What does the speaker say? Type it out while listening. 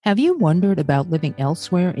Have you wondered about living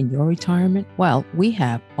elsewhere in your retirement? Well, we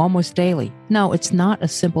have almost daily. No, it's not a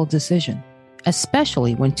simple decision,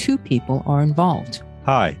 especially when two people are involved.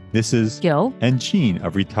 Hi, this is Gil and Gene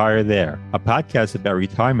of Retire There, a podcast about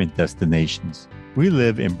retirement destinations. We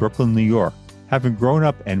live in Brooklyn, New York. Having grown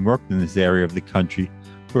up and worked in this area of the country,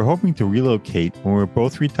 we're hoping to relocate when we're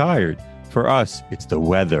both retired. For us, it's the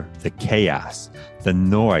weather, the chaos, the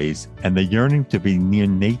noise, and the yearning to be near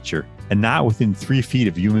nature and not within 3 feet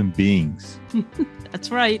of human beings.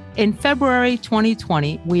 That's right. In February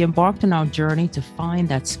 2020, we embarked on our journey to find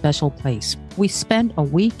that special place. We spent a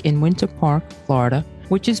week in Winter Park, Florida,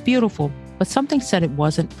 which is beautiful, but something said it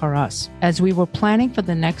wasn't for us. As we were planning for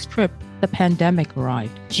the next trip, the pandemic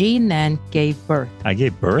arrived. Gene then gave birth. I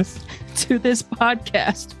gave birth? To this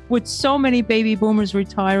podcast. With so many baby boomers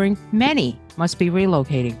retiring, many must be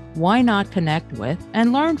relocating. Why not connect with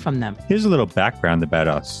and learn from them? Here's a little background about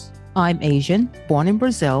us. I'm Asian, born in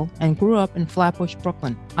Brazil, and grew up in Flatbush,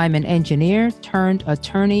 Brooklyn. I'm an engineer turned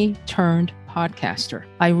attorney turned podcaster.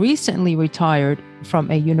 I recently retired from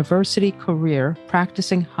a university career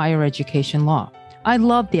practicing higher education law. I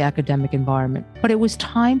love the academic environment, but it was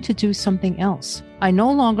time to do something else. I no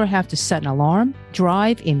longer have to set an alarm,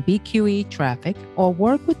 drive in BQE traffic, or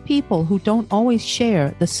work with people who don't always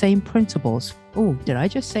share the same principles. Oh, did I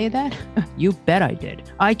just say that? You bet I did.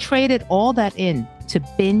 I traded all that in to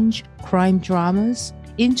binge crime dramas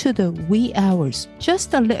into the wee hours,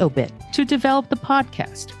 just a little bit, to develop the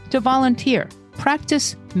podcast, to volunteer,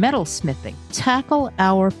 practice metalsmithing, tackle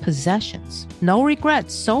our possessions. No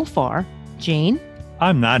regrets so far. Gene?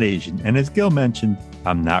 I'm not Asian, and as Gil mentioned,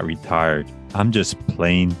 I'm not retired. I'm just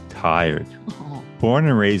plain tired. Oh. Born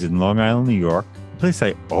and raised in Long Island, New York, a place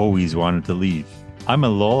I always wanted to leave. I'm a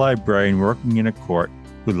law librarian working in a court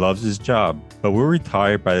who loves his job, but we're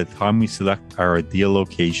retired by the time we select our ideal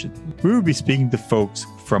location. We will be speaking to folks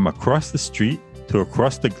from across the street to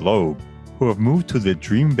across the globe who have moved to their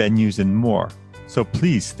dream venues and more. So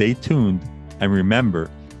please stay tuned and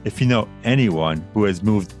remember, if you know anyone who has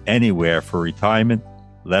moved anywhere for retirement,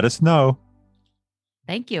 let us know.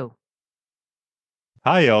 Thank you.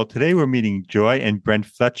 Hi, y'all. Today we're meeting Joy and Brent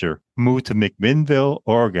Fletcher, who moved to McMinnville,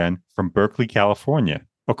 Oregon from Berkeley, California.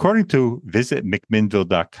 According to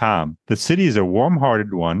visitmcminnville.com, the city is a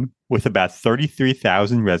warm-hearted one with about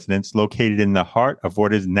 33,000 residents located in the heart of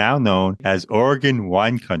what is now known as Oregon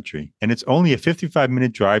wine country, and it's only a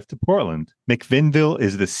 55-minute drive to Portland. McMinnville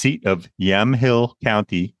is the seat of Yamhill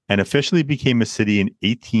County and officially became a city in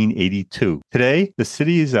 1882. Today, the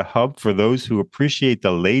city is a hub for those who appreciate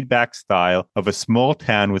the laid-back style of a small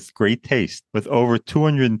town with great taste. With over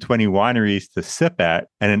 220 wineries to sip at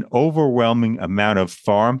and an overwhelming amount of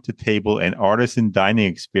farm-to-table and artisan dining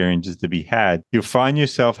experiences to be had, you'll find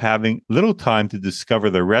yourself having little time to discover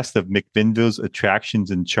the rest of McMinnville's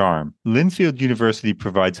attractions and charm. Linfield University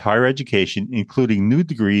provides higher education, including new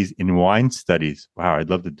degrees in wine studies. Wow, I'd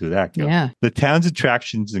love to do that. Gil. Yeah. The town's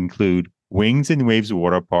attractions include Wings and Waves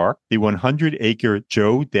Water Park, the 100-acre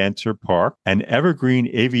Joe Dancer Park, and Evergreen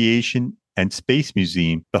Aviation and Space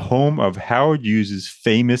Museum, the home of Howard Hughes's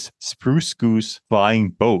famous Spruce Goose flying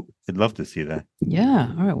boat. I'd love to see that.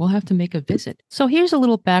 Yeah. All right. We'll have to make a visit. So here's a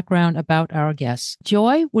little background about our guests.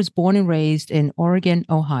 Joy was born and raised in Oregon,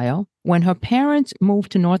 Ohio. When her parents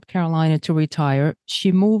moved to North Carolina to retire,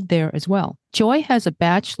 she moved there as well. Joy has a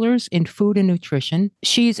bachelor's in food and nutrition.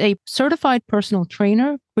 She's a certified personal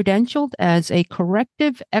trainer, credentialed as a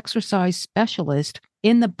corrective exercise specialist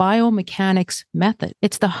in the biomechanics method.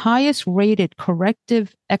 It's the highest rated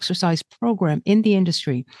corrective exercise program in the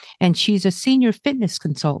industry, and she's a senior fitness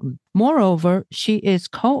consultant. Moreover, she is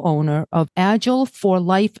co-owner of Agile for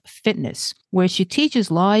Life Fitness, where she teaches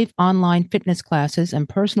live online fitness classes and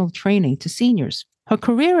personal training to seniors. Her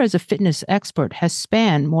career as a fitness expert has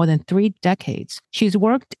spanned more than 3 decades. She's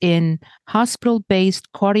worked in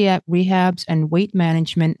hospital-based cardiac rehabs and weight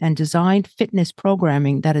management and designed fitness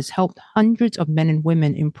programming that has helped hundreds of men and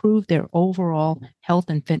women improve their overall health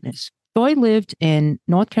and fitness. Joy lived in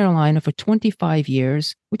North Carolina for 25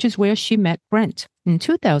 years, which is where she met Brent. In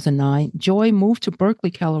 2009, Joy moved to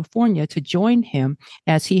Berkeley, California to join him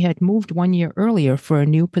as he had moved 1 year earlier for a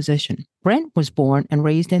new position. Brent was born and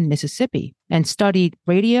raised in Mississippi and studied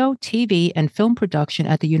radio, TV, and film production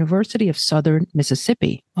at the University of Southern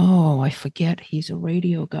Mississippi. Oh, I forget he's a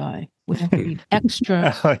radio guy. We have to be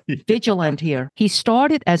extra vigilant here. He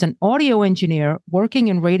started as an audio engineer working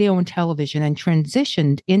in radio and television and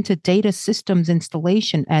transitioned into data systems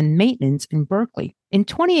installation and maintenance in Berkeley. In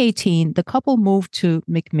 2018, the couple moved to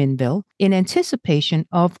McMinnville in anticipation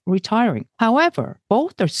of retiring. However,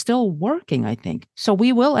 both are still working, I think. So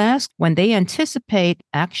we will ask when they anticipate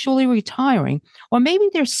actually retiring, or maybe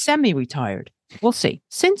they're semi-retired. We'll see.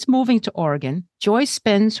 Since moving to Oregon, Joy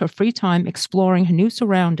spends her free time exploring her new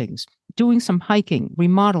surroundings, doing some hiking,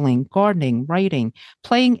 remodeling, gardening, writing,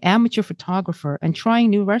 playing amateur photographer, and trying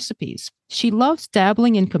new recipes. She loves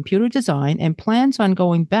dabbling in computer design and plans on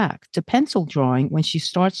going back to pencil drawing when she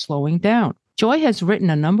starts slowing down. Joy has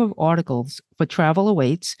written a number of articles for Travel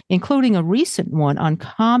Awaits, including a recent one on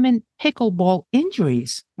common pickleball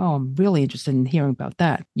injuries. Oh, I'm really interested in hearing about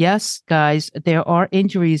that. Yes, guys, there are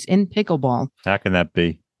injuries in pickleball. How can that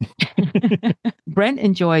be? Brent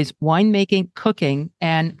enjoys winemaking, cooking,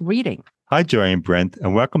 and reading. Hi, Joy and Brent,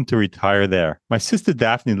 and welcome to Retire There. My sister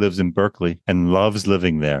Daphne lives in Berkeley and loves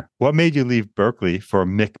living there. What made you leave Berkeley for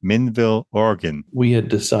McMinnville, Oregon? We had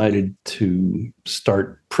decided to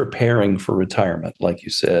start preparing for retirement, like you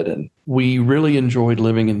said, and we really enjoyed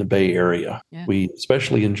living in the Bay Area. Yeah. We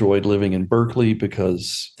especially enjoyed living in Berkeley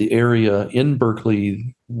because the area in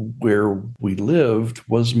Berkeley where we lived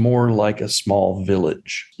was more like a small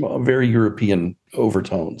village, very European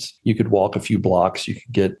overtones. You could walk a few blocks, you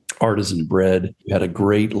could get artisan bread. You had a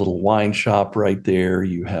great little wine shop right there.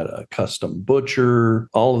 You had a custom butcher.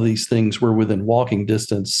 All of these things were within walking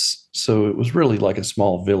distance. So it was really like a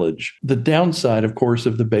small village. The downside, of course,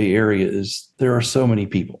 of the Bay Area is there are so many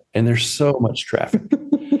people and there's so much traffic.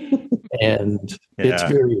 And it's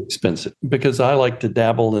very expensive because I like to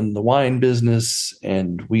dabble in the wine business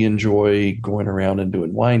and we enjoy going around and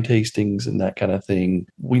doing wine tastings and that kind of thing.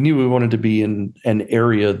 We knew we wanted to be in an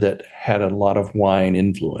area that had a lot of wine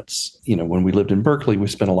influence. You know, when we lived in Berkeley, we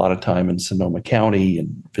spent a lot of time in Sonoma County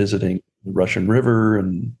and visiting the Russian River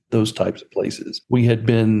and those types of places. We had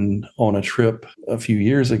been on a trip a few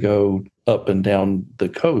years ago up and down the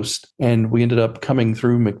coast, and we ended up coming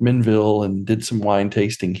through McMinnville and did some wine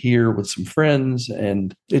tasting here with some friends,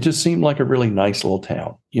 and it just seemed like a really nice little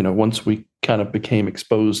town. You know, once we kind of became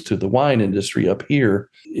exposed to the wine industry up here,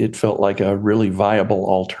 it felt like a really viable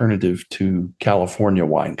alternative to California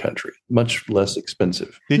wine country, much less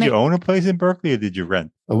expensive. Did you own a place in Berkeley or did you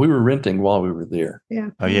rent? We were renting while we were there. Yeah.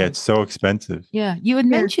 Oh, yeah. It's so expensive. Yeah. You had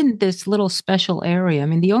mentioned this little special area. I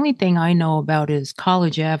mean, the only thing I know about is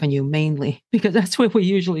College Avenue mainly, because that's where we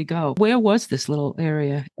usually go. Where was this little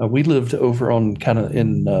area? We lived over on kind of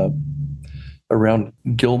in around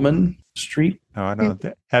Gilman Street. Oh, I don't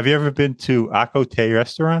know. Have you ever been to Acote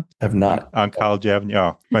Restaurant? Have not. On College Avenue?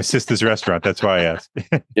 Oh, my sister's restaurant. That's why I asked.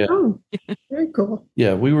 Yeah. Oh, very cool.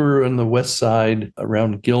 Yeah, we were on the west side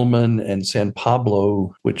around Gilman and San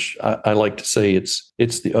Pablo, which I like to say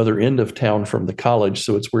it's the other end of town from the college,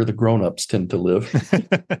 so it's where the grown-ups tend to live.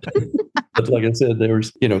 But like I said, there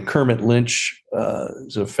was, Kermit Lynch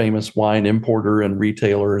is a famous wine importer and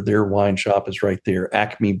retailer. Their wine shop is right there.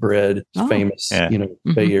 Acme Bread, famous,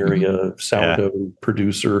 Bay Area sourdough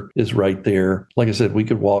producer is right there. Like I said, we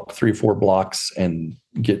could walk 3 or 4 blocks and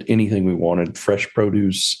get anything we wanted. Fresh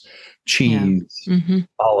produce, cheese,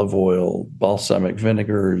 olive oil, balsamic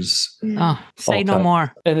vinegars. Oh, say no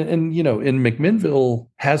more. And in McMinnville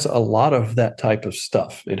has a lot of that type of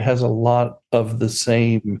stuff. It has a lot of the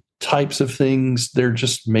same types of things. They're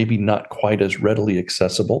just maybe not quite as readily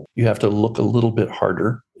accessible. You have to look a little bit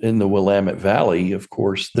harder. In the Willamette Valley, of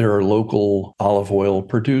course, there are local olive oil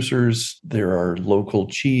producers. There are local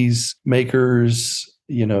cheese makers,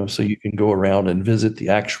 so you can go around and visit the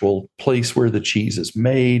actual place where the cheese is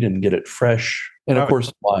made and get it fresh. And of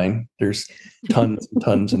course, wine. There's tons and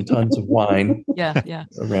tons and tons of wine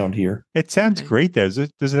around here. It sounds great there. Does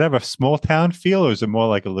it have a small town feel or is it more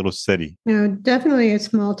like a little city? No, definitely a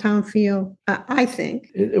small town feel, I think.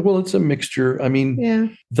 It's a mixture. I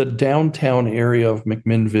mean, the downtown area of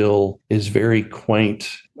McMinnville is very quaint,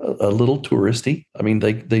 a little touristy. I mean,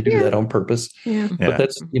 they do that on purpose. Yeah. But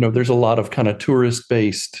that's, there's a lot of kind of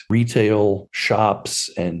tourist-based retail shops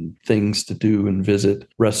and things to do and visit,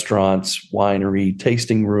 restaurants, winery,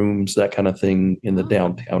 tasting rooms, that kind of thing in the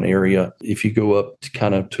downtown area. If you go up to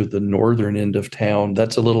kind of to the northern end of town,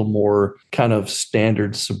 that's a little more kind of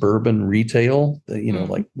standard suburban retail,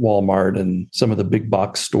 like Walmart and some of the big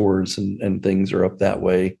box stores and things are up that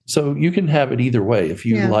way. So you can have it either way. If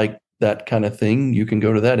you like that kind of thing, you can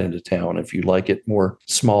go to that end of town. If you like it more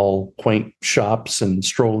small, quaint shops and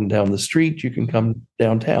strolling down the street, you can come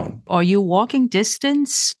downtown. Are you walking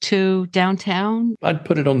distance to downtown? I'd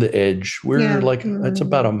put it on the edge. We're it's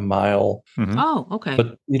about a mile. Mhm. Oh, okay.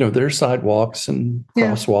 But there's sidewalks and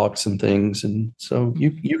crosswalks and things, and so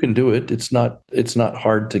you can do it. It's not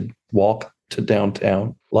hard to walk to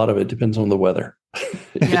downtown. A lot of it depends on the weather.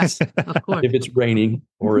 Yes, of course. If it's raining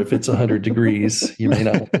or if it's 100 degrees, you may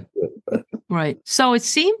not have to do it. But Right. So it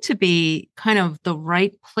seemed to be kind of the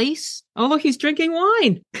right place. Oh, look, he's drinking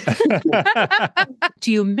wine.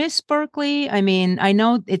 Do you miss Berkeley? I mean, I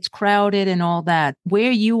know it's crowded and all that.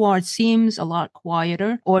 Where you are, it seems a lot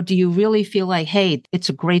quieter. Or do you really feel like, hey, it's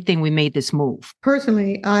a great thing we made this move?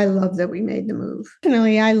 Personally, I love that we made the move.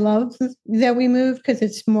 Personally, I love that we moved because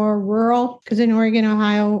it's more rural. Because in Oregon,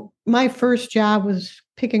 Ohio, my first job was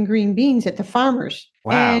picking green beans at the farmers.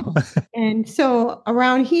 Wow. And so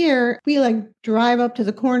around here, we drive up to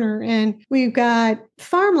the corner and we've got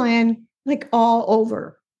farmland all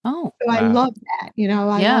over. Oh, so wow. I love that. I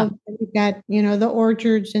love that we've got, the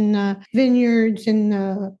orchards and the vineyards and,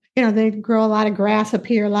 they grow a lot of grass up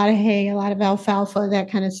here, a lot of hay, a lot of alfalfa, that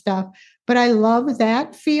kind of stuff. But I love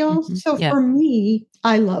that feel. Mhm. So for me,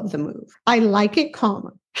 I love the move. I like it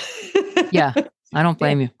calmer. Yeah, I don't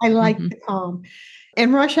blame you. I like the calm.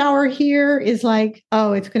 And rush hour here is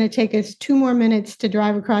it's going to take us 2 more minutes to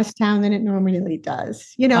drive across town than it normally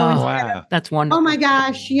does. Wow. That's wonderful. Oh my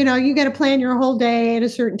gosh, you got to plan your whole day at a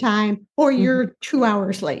certain time or you're 2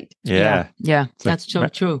 hours late. Yeah. Yeah, It's like, that's so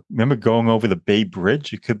true. Remember going over the Bay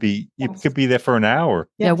Bridge? You could be there for an hour.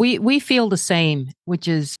 Yeah, we feel the same, which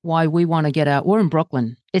is why we want to get out. We're in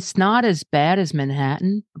Brooklyn. It's not as bad as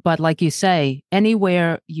Manhattan, but like you say,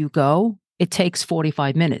 anywhere you go, it takes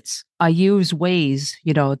 45 minutes. I use Waze,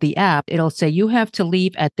 the app. It'll say you have to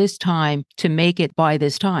leave at this time to make it by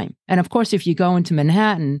this time. And of course, if you go into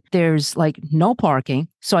Manhattan, there's no parking.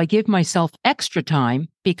 So I give myself extra time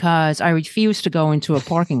because I refuse to go into a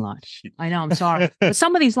parking lot. I know, I'm sorry. But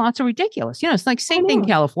some of these lots are ridiculous. It's like same thing in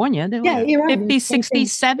California. They're you're right. $50,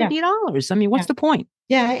 $60, $70. I mean, what's the point?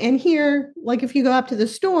 Yeah. And here, if you go up to the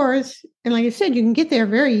stores, and like I said, you can get there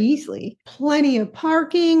very easily. Plenty of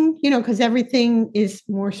parking, because everything is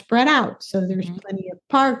more spread out. So there's plenty of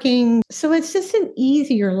parking. So it's just an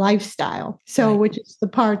easier lifestyle. So, which is the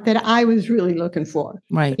part that I was really looking for.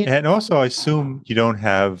 Right. And also, I assume you don't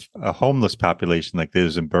have a homeless population like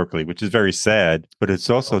there's in Berkeley, which is very sad, but it's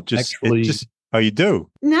also oh, you do?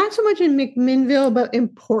 Not so much in McMinnville, but in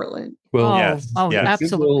Portland. Well, yes.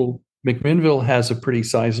 Absolutely. McMinnville has a pretty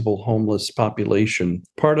sizable homeless population.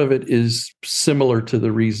 Part of it is similar to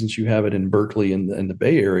the reasons you have it in Berkeley and the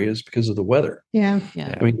Bay Area is because of the weather. Yeah.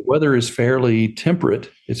 I mean, the weather is fairly temperate.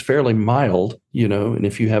 It's fairly mild, and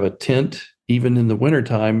if you have a tent, even in the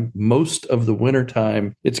wintertime, most of the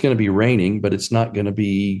wintertime, it's going to be raining, but it's not going to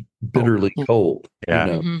be bitterly cold.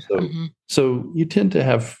 Yeah. So you tend to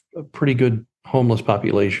have a pretty good homeless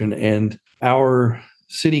population. And our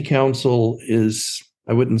city council is,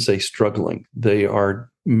 I wouldn't say struggling. They are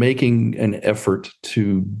making an effort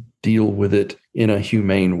to deal with it in a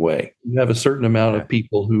humane way. You have a certain amount of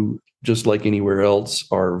people who, just like anywhere else,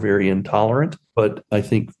 are very intolerant. But I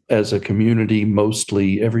think as a community,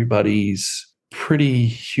 mostly everybody's pretty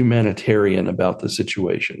humanitarian about the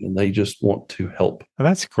situation and they just want to help. Oh,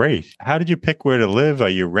 that's great. How did you pick where to live? Are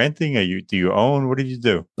you renting? Do you own? What did you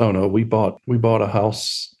do? Oh no, we bought a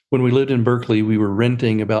house. When we lived in Berkeley, we were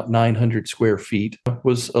renting about 900 square feet. It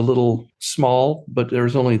was a little small, but there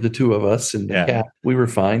was only the 2 of us and the cat. We were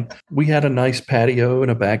fine. We had a nice patio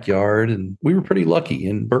and a backyard, and we were pretty lucky.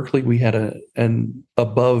 In Berkeley, we had an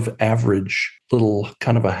above average little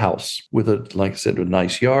kind of a house with like I said, a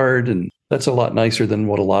nice yard. And that's a lot nicer than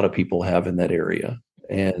what a lot of people have in that area.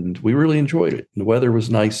 And we really enjoyed it. The weather was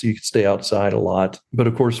nice. So you could stay outside a lot. But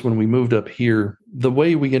of course, when we moved up here, the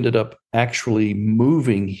way we ended up actually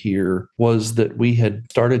moving here was that we had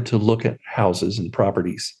started to look at houses and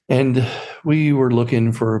properties. And we were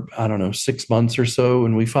looking for, 6 months or so.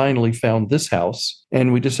 And we finally found this house.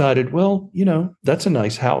 And we decided, well, that's a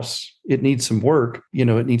nice house. It needs some work.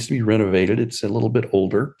 It needs to be renovated. It's a little bit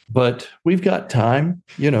older, but we've got time.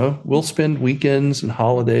 We'll spend weekends and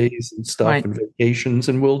holidays and stuff and vacations,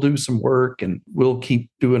 and we'll do some work and we'll keep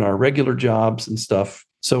doing our regular jobs and stuff.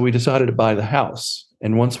 So we decided to buy the house.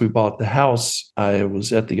 And once we bought the house, I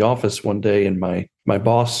was at the office one day and my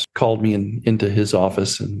boss called me into his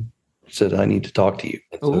office and said, I need to talk to you.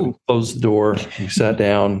 And so we closed the door, we sat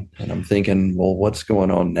down, and I'm thinking, well, what's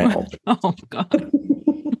going on now? Oh, God.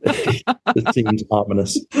 It seems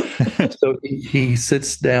ominous. So he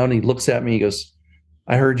sits down, he looks at me, he goes,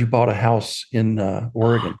 I heard you bought a house in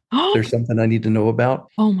Oregon. There's something I need to know about.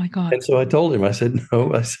 Oh my God. And so I told him, I said,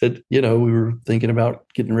 no, I said, we were thinking about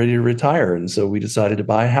getting ready to retire. And so we decided to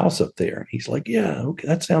buy a house up there. And he's like, yeah, okay,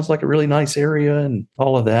 that sounds like a really nice area and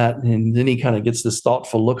all of that. And then he kind of gets this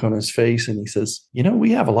thoughtful look on his face and he says,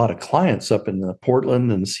 we have a lot of clients up in the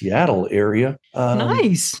Portland and Seattle area.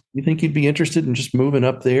 Nice. You think you'd be interested in just moving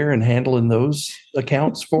up there and handling those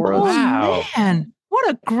accounts for us? Wow. Man, what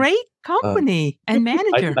a great company and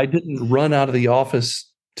manager. I didn't run out of the office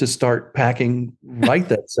to start packing right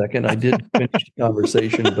that second. I did finish the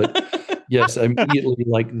conversation, but yes, immediately,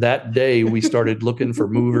 like that day, we started looking for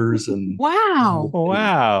movers. And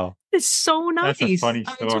Wow. It's so nice. That's a funny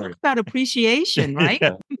story. Talk about appreciation, right?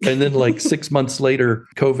 Yeah. And then like 6 months later,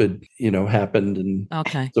 COVID, happened. And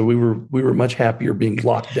so we were much happier being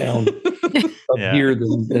locked down up here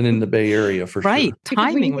than in the Bay Area for sure. Right.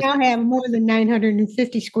 Timing. We now have more than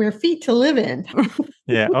 950 square feet to live in.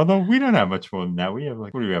 Yeah. Although we don't have much more than that. We have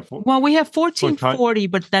what do we have? Well, we have 1440,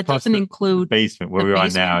 but that doesn't include basement where we are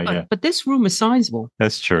now. But this room is sizable.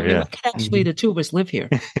 That's true. We can actually, the two of us live here.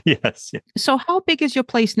 Yes. Yeah. So how big is your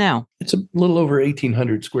place now? It's a little over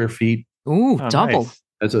 1,800 square feet. Ooh, double. Nice.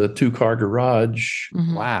 As a 2-car garage.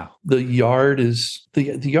 Mm-hmm. Wow. The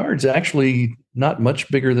yard's actually not much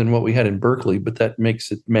bigger than what we had in Berkeley, but that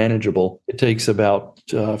makes it manageable. It takes about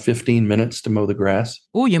 15 minutes to mow the grass.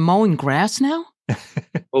 Oh, you're mowing grass now?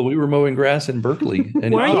 Well, we were mowing grass in Berkeley.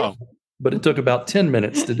 And Were you? But it took about 10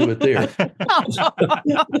 minutes to do it there.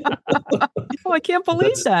 Oh, I can't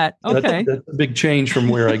believe that. Okay. That's a big change from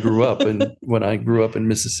where I grew up. And when I grew up in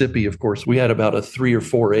Mississippi, of course, we had about a 3 or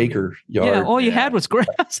 4 acre yard. Yeah, all you had was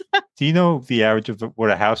grass. Do you know the average of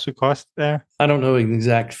what a house would cost there? I don't know an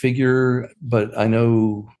exact figure, but I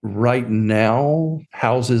know right now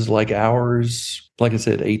houses like ours, like I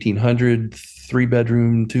said, 1,800,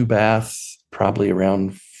 3-bedroom, 2-bath, probably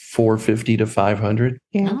around 450 to 500.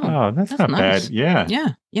 Yeah. Oh, that's not nice. bad. Yeah.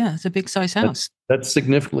 Yeah. It's a big size house. That's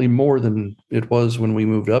significantly more than it was when we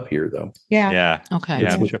moved up here, though. Yeah. Yeah. Okay.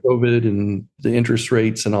 Yeah, With COVID and the interest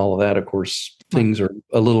rates and all of that, of course, things are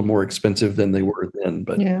a little more expensive than they were then,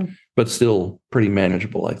 but still pretty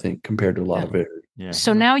manageable, I think, compared to a lot of areas. Yeah.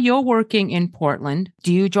 So now you're working in Portland.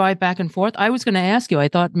 Do you drive back and forth? I was going to ask you. I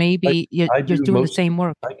thought maybe you're doing the same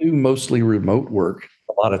work. I do mostly remote work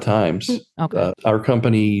a lot of times. Okay. Our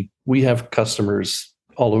company, we have customers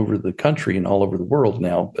all over the country and all over the world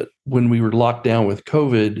now. But when we were locked down with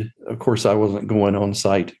COVID, of course, I wasn't going on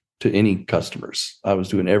site to any customers. I was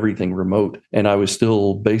doing everything remote, and I was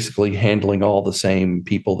still basically handling all the same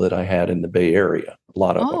people that I had in the Bay Area, a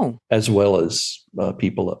lot of them, as well as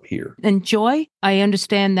people up here. And Joy, I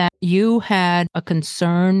understand that you had a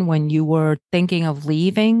concern when you were thinking of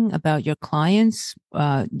leaving about your clients.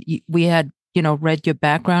 We had, read your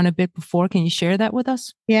background a bit before. Can you share that with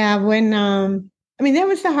us? Yeah, that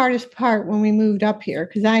was the hardest part when we moved up here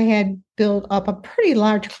because I had built up a pretty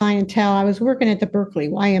large clientele. I was working at the Berkeley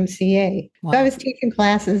YMCA. Wow. So I was teaching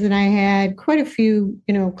classes and I had quite a few,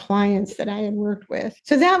 clients that I had worked with.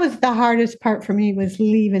 So that was the hardest part for me was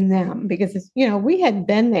leaving them because, we had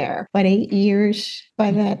been there, 8 years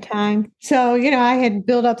by that time. So, I had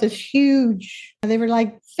built up this huge, they were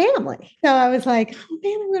like family. So I was like, oh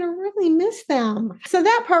man, I'm going to really miss them. So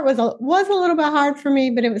that part was a little bit hard for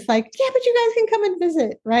me, but it was like, yeah, but you guys can come and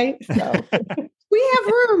visit, right? So we have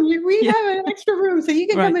room. We have an extra room, so you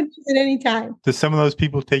can come and visit anytime. Do some of those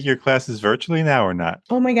people take your classes virtually now or not?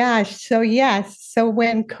 Oh my gosh. So yes. So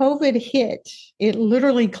when COVID hit, it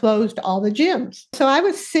literally closed all the gyms. So I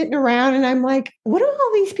was sitting around and I'm like, what are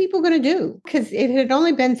all these people going to do? Because it had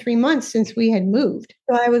only been 3 months since we had moved.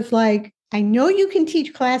 So I was like, I know you can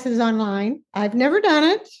teach classes online. I've never done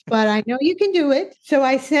it, but I know you can do it. So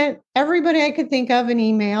I sent everybody I could think of an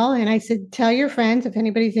email and I said, tell your friends if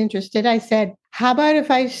anybody's interested. I said, how about if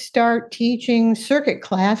I start teaching circuit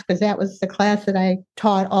class? Because that was the class that I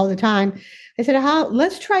taught all the time. I said,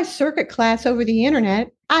 let's try circuit class over the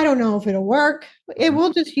internet. I don't know if it'll work.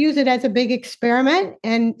 We'll just use it as a big experiment.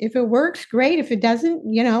 And if it works, great. If it doesn't,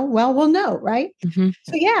 we'll know, right? Mm-hmm.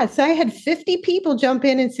 So I had 50 people jump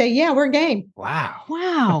in and say, yeah, we're game.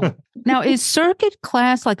 Wow. Now, is circuit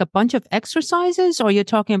class like a bunch of exercises or you're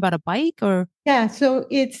talking about a bike or? Yeah. So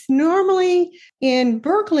it's normally in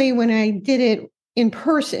Berkeley when I did it in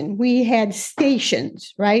person, we had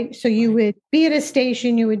stations, right? So you would be at a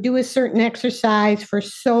station, you would do a certain exercise for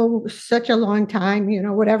such a long time,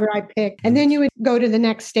 whatever I picked. And then you would go to the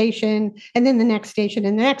next station and then the next station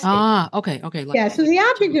and the next station. Okay. Yeah. So the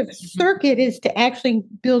object of circuit is to actually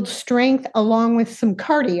build strength along with some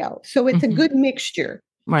cardio. So it's a good mixture.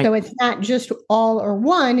 Right. So it's not just all or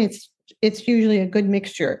one, it's it's usually a good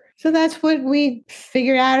mixture. So that's what we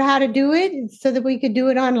figured out how to do it so that we could do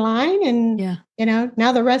it online. And,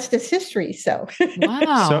 now the rest is history. So,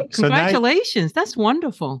 wow. Congratulations. That's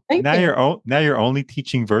wonderful. Now you're only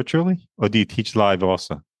teaching virtually, or do you teach live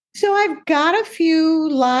also? So I've got a few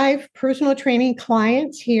live personal training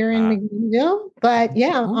clients here in McMinnville, but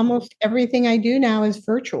almost everything I do now is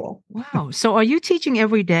virtual. Wow. So are you teaching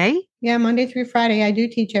every day? Yeah, Monday through Friday. I do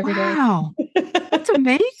teach every day. Wow. That's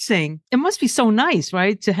amazing. It must be so nice,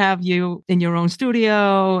 right? To have you in your own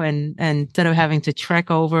studio and instead of having to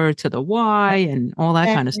trek over to the Y and all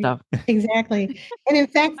that kind of stuff. Exactly. And in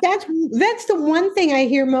fact, that's the one thing I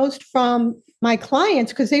hear most from my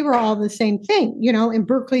clients, because they were all the same thing, and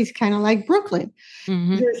Berkeley's kind of like Brooklyn.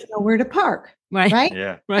 Mm-hmm. There's nowhere to park. Right?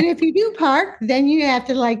 Yeah. Right. And if you do park, then you have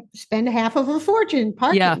to spend half of a fortune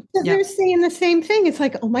parking. Yeah. So they're saying the same thing. It's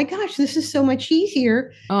like, oh my gosh, this is so much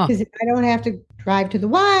easier because I don't have to drive to the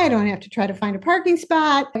Y. I don't have to try to find a parking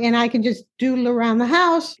spot, and I can just doodle around the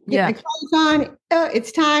house, get my clothes on.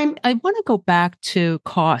 It's time. I want to go back to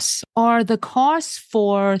costs. Are the costs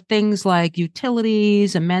for things like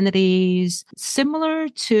utilities, amenities, similar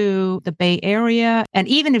to the Bay Area? And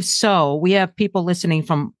even if so, we have people listening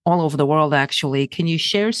from all over the world, actually. Can you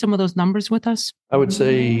share some of those numbers with us? I would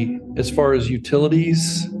say, as far as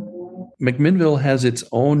utilities, McMinnville has its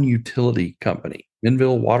own utility company,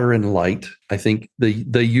 McMinnville Water and Light. I think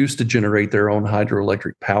they used to generate their own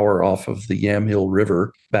hydroelectric power off of the Yamhill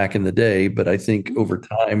River back in the day, but I think over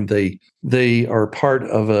time they are part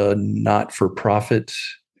of a not-for-profit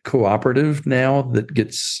cooperative now that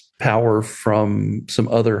gets power from some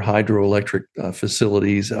other hydroelectric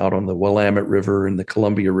facilities out on the Willamette River and the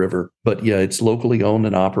Columbia River. But it's locally owned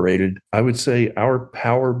and operated. I would say our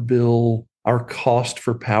power bill, our cost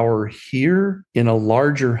for power here in a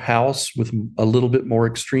larger house with a little bit more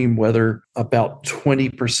extreme weather, about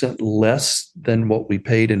 20% less than what we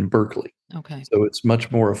paid in Berkeley. Okay. So it's much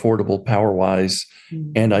more affordable power-wise.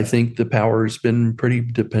 Mm-hmm. And I think the power's been pretty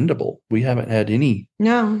dependable. We haven't had any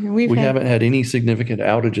haven't had any significant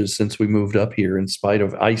outages since we moved up here, in spite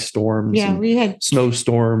of ice storms we had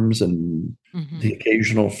snowstorms and the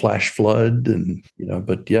occasional flash flood, and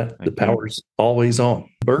the power's always on.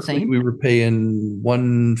 Berkeley, we were paying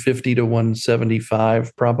 $150 to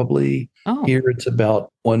 $175 probably. Oh. Here it's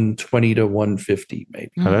about $120 to $150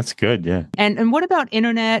 maybe. Oh, that's good. Yeah. And what about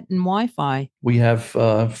internet and Wi-Fi? We have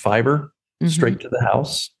fiber straight to the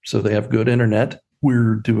house, so they have good internet.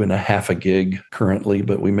 We're doing a half a gig currently,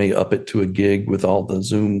 but we may up it to a gig with all the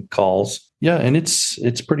Zoom calls. Yeah, and it's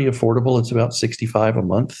pretty affordable. It's about $65 a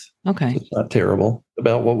month. Okay. So it's not terrible.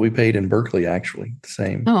 About what we paid in Berkeley, actually. The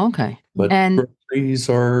same. Oh, okay. But groceries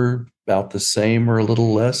are about the same or a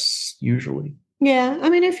little less usually. Yeah. I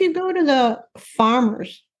mean, if you go to the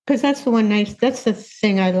farmers, because that's the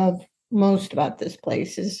thing I love most about this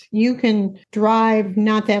place is you can drive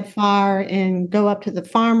not that far and go up to the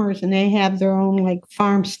farmers, and they have their own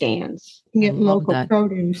farm stands. You get local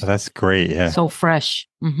produce. Oh, that's great. Yeah. So fresh.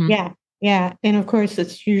 Mm-hmm. Yeah. Yeah. And of course,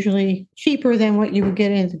 it's usually cheaper than what you would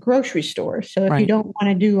get in the grocery store. So if you don't want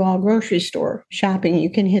to do all grocery store shopping, you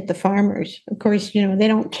can hit the farmers. Of course, they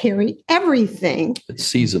don't carry everything. It's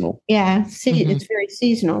seasonal. Yeah. It's very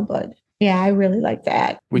seasonal, but yeah, I really like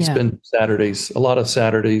that. We spend a lot of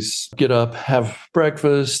Saturdays, get up, have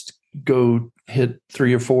breakfast, go hit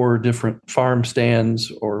 3 or 4 different farm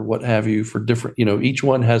stands or what have you for different, each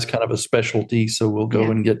one has kind of a specialty. So we'll go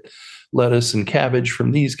and get lettuce and cabbage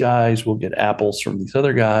from these guys. We'll get apples from these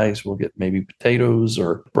other guys. We'll get maybe potatoes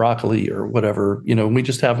or broccoli or whatever. We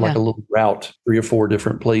just have a little route, 3 or 4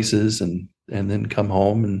 different places, and then come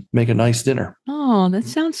home and make a nice dinner. Oh, that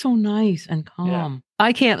sounds so nice and calm. Yeah.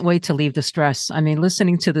 I can't wait to leave the stress. I mean,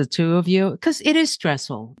 listening to the two of you, because it is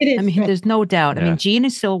stressful. It is. There's no doubt. Yeah. I mean, Jean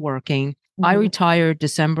is still working. Mm-hmm. I retired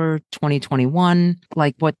December 2021.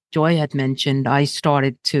 Like what Joy had mentioned, I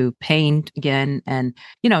started to paint again and,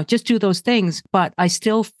 just do those things. But I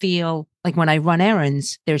still feel like when I run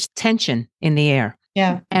errands, there's tension in the air.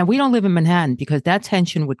 Yeah. And we don't live in Manhattan because that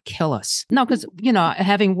tension would kill us. No, because,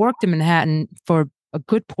 having worked in Manhattan for a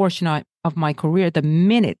good portion of my career, the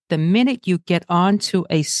minute you get onto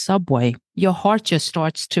a subway, your heart just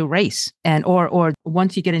starts to race. And or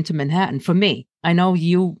once you get into Manhattan, for me, I know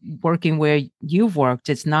you working where you've worked,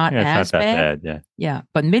 it's not as bad. Yeah.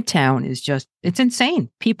 But Midtown is it's insane.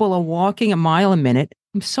 People are walking a mile a minute.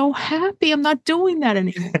 I'm so happy I'm not doing that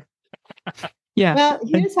anymore. Yeah. Well,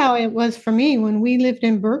 here's how it was for me when we lived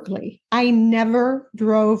in Berkeley. I never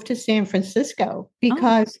drove to San Francisco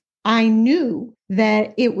because I knew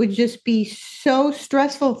that it would just be so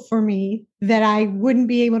stressful for me that I wouldn't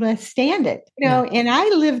be able to stand it. And I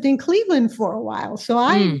lived in Cleveland for a while, so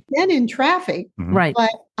I've been in traffic, Right. but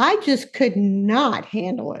I just could not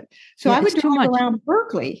handle it. So I would drive around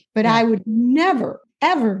Berkeley, but I would never,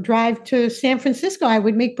 ever drive to San Francisco. I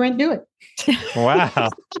would make Brent do it. Wow.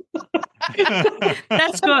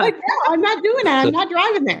 That's good. Like, no, I'm not doing that. I'm not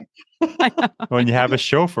driving there. When you have a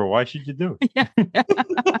chauffeur, why should you do it?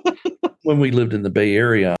 When we lived in the Bay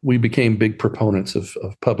Area, we became big proponents of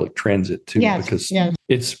public transit too, because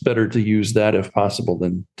it's better to use that if possible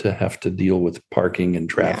than to have to deal with parking and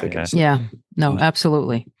traffic. No,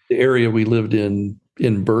 absolutely. The area we lived in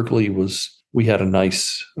Berkeley we had a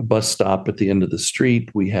nice bus stop at the end of the street.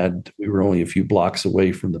 We were only a few blocks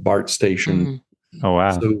away from the BART station. Oh,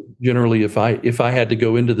 wow. So generally, if I had to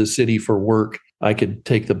go into the city for work, I could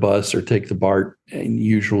take the bus or take the BART and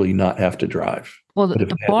usually not have to drive. Well,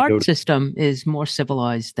 the BART system is more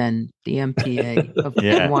civilized than the MTA of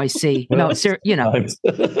NYC. Well,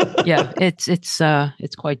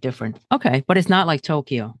 it's quite different. Okay, but it's not like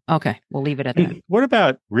Tokyo. Okay, we'll leave it at that. What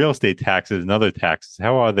about real estate taxes and other taxes?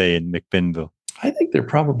 How are they in McMinnville? I think they're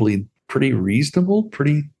probably pretty reasonable,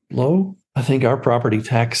 pretty low. I think our property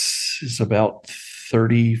tax is about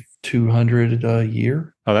 $3,200 a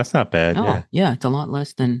year. Oh, that's not bad. Oh, yeah, it's a lot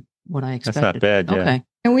less than what I expected. That's not bad. Yeah. Okay.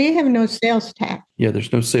 And we have no sales tax. Yeah,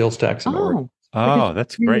 there's no sales tax in Oregon. Oh,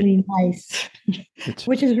 that's great. Really nice.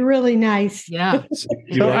 Which is really nice. Yeah.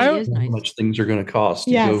 You know how much things are going to cost.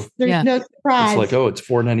 Yes, there's no surprise. It's like, oh, it's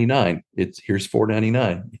 $4.99. Here's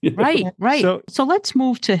 $4.99. Right. So let's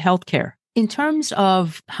move to healthcare. In terms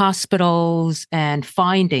of hospitals and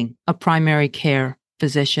finding a primary care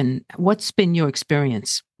physician, what's been your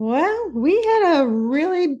experience? Well, we had a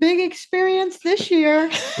really big experience this year.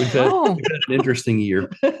 We've had an interesting year.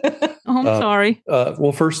 I'm sorry.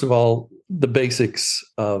 Well, first of all, the basics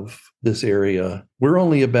of this area. We're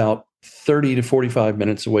only about 30 to 45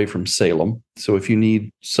 minutes away from Salem. So if you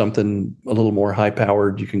need something a little more high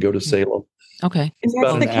powered, you can go to Salem. Okay. It's And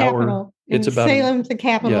that's about the an hour. capital. It's And about Salem's the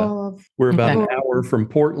capital of. We're about an hour from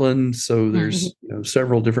Portland, so there's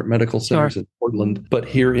several different medical centers in Portland. But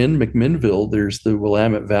here in McMinnville, there's the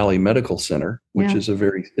Willamette Valley Medical Center, which is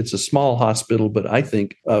it's a small hospital, but I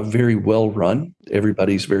think very well run.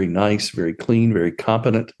 Everybody's very nice, very clean, very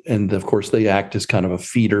competent, and of course they act as kind of a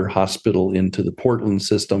feeder hospital into the Portland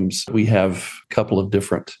systems. We have a couple of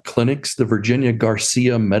different clinics. The Virginia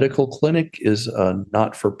Garcia Medical Clinic is a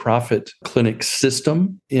not-for-profit clinic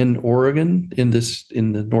system in Oregon. In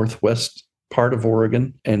the northwest part of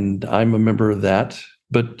Oregon, and I'm a member of that.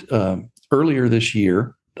 But earlier this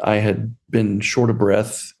year, I had been short of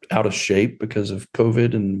breath, out of shape because of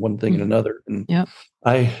COVID and one thing and another. And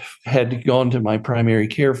I had gone to my primary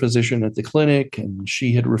care physician at the clinic, and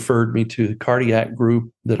she had referred me to the cardiac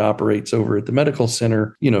group that operates over at the medical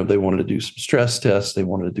center. You know, they wanted to do some stress tests. They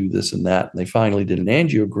wanted to do this and that. And they finally did an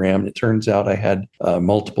angiogram. And it turns out I had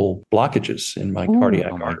multiple blockages in my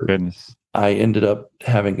cardiac artery. Goodness. I ended up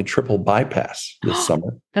having a triple bypass this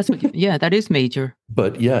summer. That's that is major.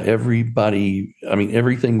 But everything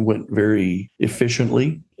went very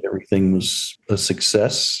efficiently. Everything was a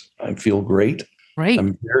success. I feel great. Right.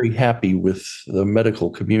 I'm very happy with the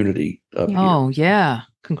medical community up here. Yeah.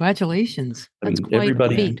 Congratulations. That's quite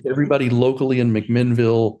everybody locally in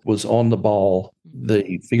McMinnville was on the ball.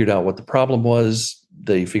 They figured out what the problem was.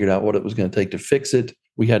 They figured out what it was going to take to fix it.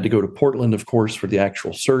 We had to go to Portland, of course, for the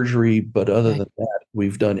actual surgery. But other than that,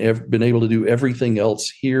 we've been able to do everything else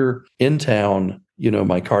here in town. You know,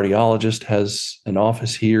 my cardiologist has an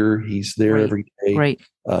office here. He's there every day. Right.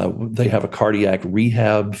 They have a cardiac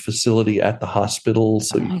rehab facility at the hospital,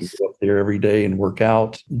 so you can go up there every day and work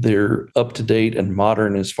out. They're up to date and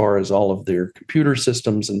modern as far as all of their computer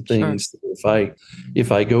systems and things. Sure.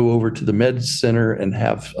 If I go over to the med center and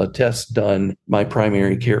have a test done, my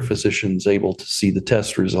primary care physician's able to see the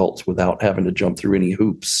test results without having to jump through any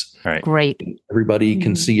hoops. Right. Great. Everybody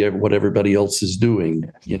can see what everybody else is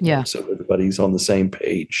doing. So everybody's on the same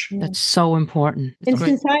page. That's so important. And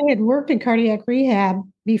since I had worked in cardiac rehab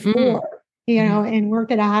before, and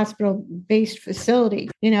worked at a hospital-based facility,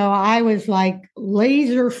 I was like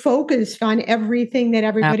laser focused on everything that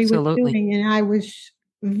everybody was doing. And I was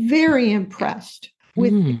very impressed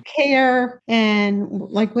with the care. And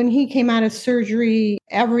like when he came out of surgery,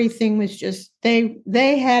 everything was just,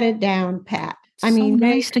 they had it down pat.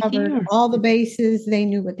 They covered all the bases. They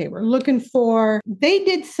knew what they were looking for. They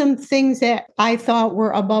did some things that I thought were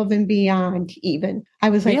above and beyond even. I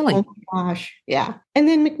was like, oh my gosh. Yeah. And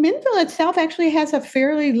then McMinnville itself actually has a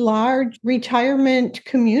fairly large retirement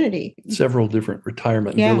community. Several different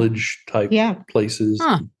retirement village type places.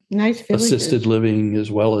 Nice villages. assisted living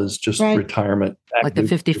as well as just retirement. Like the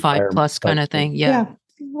 55 plus kind of thing. Yeah.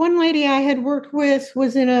 One lady I had worked with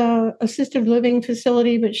was in a assisted living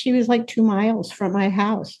facility, but she was like 2 miles from my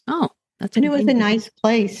house. Oh, and it was a nice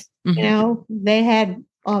place. Mm-hmm. You know, they had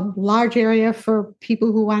a large area for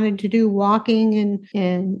people who wanted to do walking,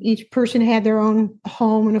 and each person had their own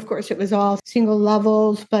home. And of course, it was all single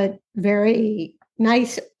levels, but very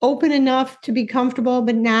nice, open enough to be comfortable,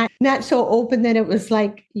 but not so open that it was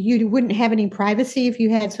like you wouldn't have any privacy if you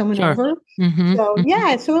had someone over. Mm-hmm. So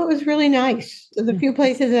so it was really nice. So the few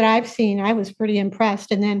places that I've seen, I was pretty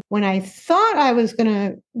impressed. And then when I thought I was going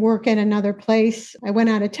to work at another place, I went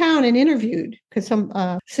out of town and interviewed because some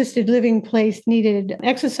assisted living place needed an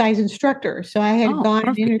exercise instructor. So I had gone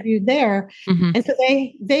and interviewed there. Mm-hmm. And so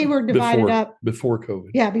they were divided up. Before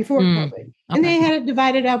COVID. Yeah, before COVID. And they had it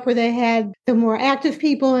divided up where they had the more active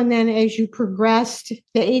people. And then as you progressed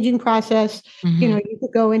the aging process, you know, you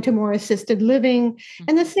could go into more assisted living.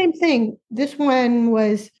 And the same thing. This one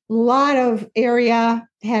was a lot of area,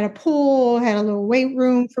 had a pool, had a little weight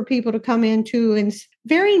room for people to come into, and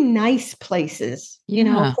very nice places, you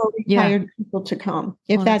know, for retired people to come.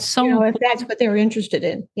 If that's so, if that's what they're interested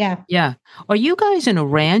in. Yeah. Yeah. Are you guys in a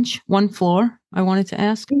ranch, 1 floor? I wanted to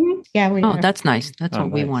ask. Mm-hmm. Yeah. We are. That's nice. That's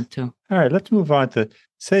what we want to. All right. Let's move on to,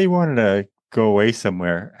 say you wanted to go away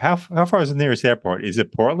somewhere. How far is the nearest airport? Is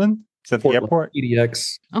it Portland? Is that Portland, the airport?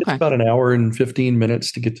 PDX. Okay. It's about an hour and 15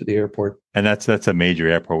 minutes to get to the airport. And that's a major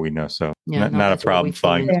airport we know. So not a problem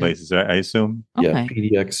flying to places, I assume. Okay. Yeah,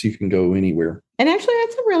 PDX, you can go anywhere. And actually,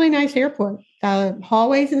 that's a really nice airport.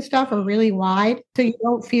 Hallways and stuff are really wide, so you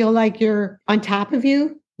don't feel like you're on top of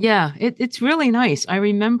you. Yeah, it's really nice. I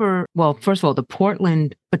remember, well, first of all, the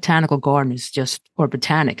Portland Botanic Garden is just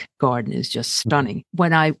stunning.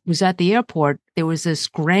 When I was at the airport, there was this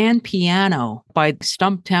grand piano by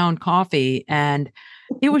Stumptown Coffee, and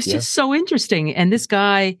it was just so interesting. And this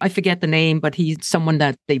guy, I forget the name, but he's someone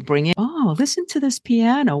that they bring in. Oh, listen to this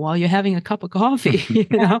piano while you're having a cup of coffee. You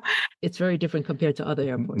know, it's very different compared to other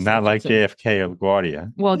airports. Not like JFK or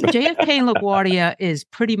LaGuardia. Well, JFK and LaGuardia is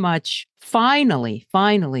pretty much finally.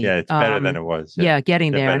 Yeah, it's better than it was. Yeah,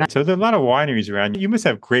 getting there. So there's a lot of wineries around. You must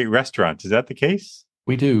have great restaurants. Is that the case?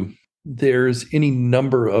 We do. There's any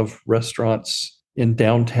number of restaurants in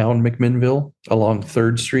downtown McMinnville along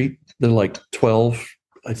 3rd Street. They're like 12.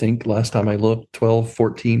 I think last time I looked, 12,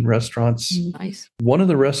 14 restaurants. Nice. One of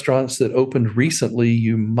the restaurants that opened recently,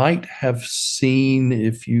 you might have seen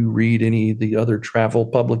if you read any of the other travel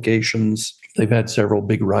publications. They've had several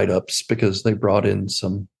big write-ups because they brought in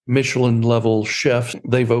some Michelin-level chefs.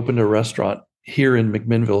 They've opened a restaurant here in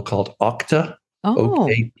McMinnville called Octa.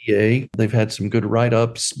 OKTA. They've had some good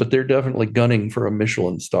write-ups, but they're definitely gunning for a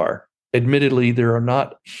Michelin star. Admittedly, there are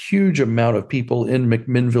not huge amount of people in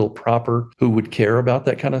McMinnville proper who would care about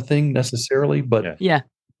that kind of thing necessarily, but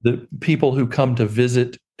the people who come to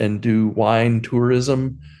visit and do wine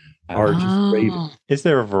tourism are just great. Is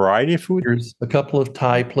there a variety of food? There's a couple of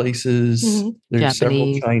Thai places. Mm-hmm. There's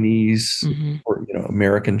several Chinese or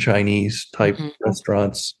American Chinese type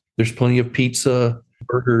restaurants. There's plenty of pizza,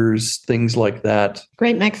 burgers, things like that.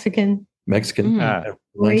 Great Mexican.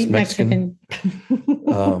 Great Mexican.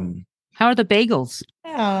 How are the bagels?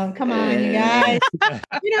 Oh, come on, you guys.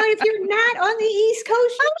 If you're not on the East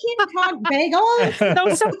Coast, you can't talk bagels.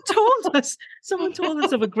 No, someone told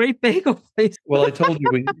us of a great bagel place. Well, I told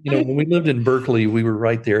you, when we lived in Berkeley, we were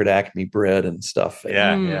right there at Acme Bread and stuff.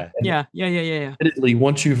 Yeah. Admittedly,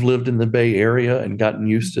 once you've lived in the Bay Area and gotten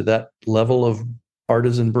used to that level of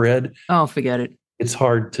artisan bread. Oh, forget it. It's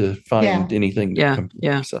hard to find anything. Yeah.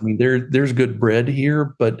 I mean, there's good bread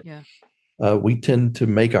here, but we tend to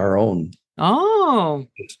make our own. Oh,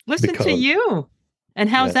 listen to you. And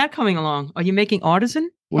how's that coming along? Are you making artisan?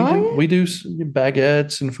 We do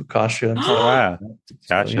baguettes and focaccia. Wow.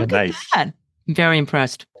 Gotcha. Nice. Very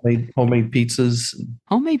impressed. Homemade pizzas.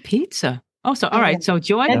 Homemade pizza. Oh, so all right. So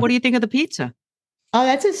Joy, what do you think of the pizza? Oh,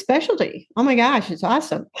 that's a specialty. Oh my gosh, it's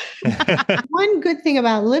awesome. One good thing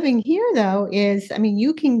about living here, though, is,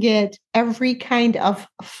 you can get every kind of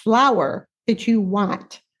flour that you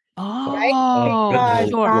want. Oh, right?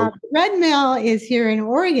 Sure. Red Mill is here in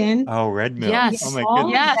Oregon. Oh, Red Mill. Yes. Oh, my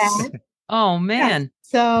goodness. Yes. Oh, man. Yeah.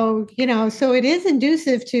 So, so it is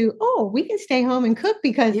inducive to, we can stay home and cook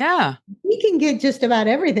because we can get just about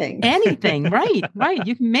everything. Anything, right.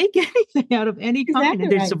 You can make anything out of any kind.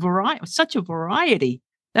 And there's such a variety.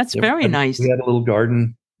 That's very nice. We had a little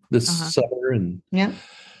garden this summer and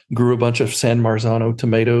grew a bunch of San Marzano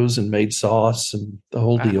tomatoes and made sauce and the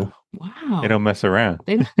whole deal. Wow. They don't mess around.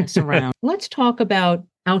 Let's talk about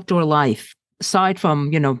outdoor life. aside from,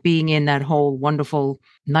 being in that whole wonderful,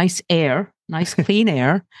 nice clean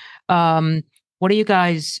air, what do you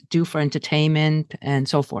guys do for entertainment and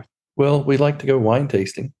so forth? Well, we like to go wine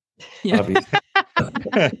tasting, obviously.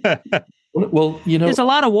 Well, there's a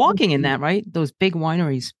lot of walking in that, right? Those big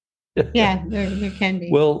wineries. Yeah, there can be.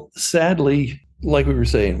 Well, sadly, like we were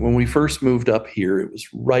saying, when we first moved up here, it was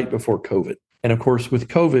right before COVID. And of course, with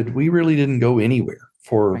COVID, we really didn't go anywhere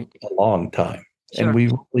for a long time. Sure. And we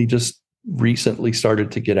really just recently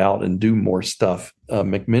started to get out and do more stuff.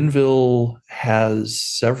 McMinnville has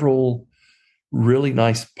several really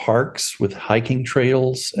nice parks with hiking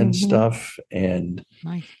trails and stuff. And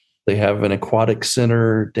they have an aquatic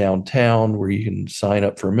center downtown where you can sign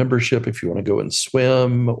up for a membership if you want to go and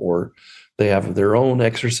swim, or they have their own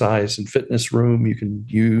exercise and fitness room you can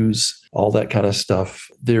use, all that kind of stuff.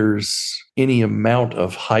 There's any amount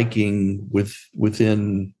of hiking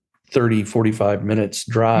within 30, 45 minutes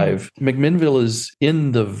drive. McMinnville is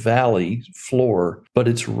in the valley floor, but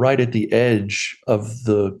it's right at the edge of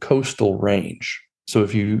the coastal range. So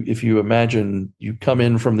if you imagine you come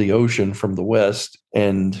in from the ocean from the west,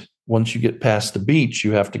 and once you get past the beach,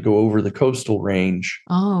 you have to go over the coastal range,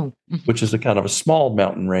 which is a kind of a small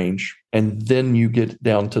mountain range. And then you get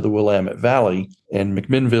down to the Willamette Valley, and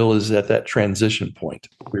McMinnville is at that transition point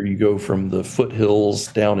where you go from the foothills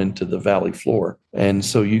down into the valley floor. And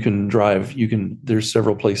so you can drive, there's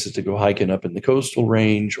several places to go hiking up in the coastal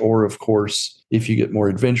range. Or of course, if you get more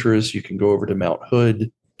adventurous, you can go over to Mount Hood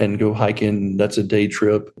and go hiking. That's a day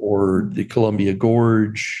trip, or the Columbia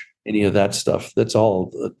Gorge, any of that stuff. That's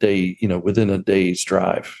all a day, within a day's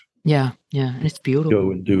drive. Yeah. And it's beautiful.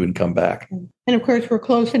 Go and do and come back. And of course, we're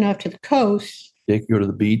close enough to the coast. You can go to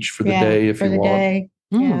the beach for the day if you want.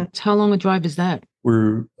 Yeah. How long a drive is that?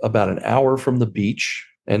 We're about an hour from the beach.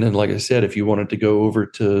 And then, like I said, if you wanted to go over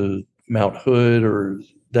to Mount Hood or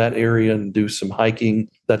that area and do some hiking,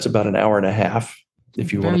 that's about an hour and a half.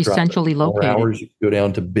 If you want to drive centrally located. Hours, you can go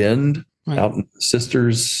down to Bend, out in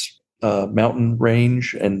Sisters mountain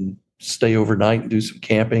range, and stay overnight and do some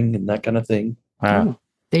camping and that kind of thing. Wow.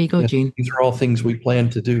 There you go, Gene. These are all things we plan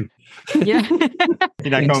to do. Yeah.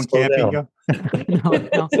 You're not going camping?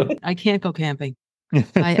 No, I can't go camping.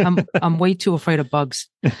 I'm way too afraid of bugs.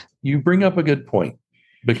 You bring up a good point,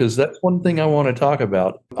 because that's one thing I want to talk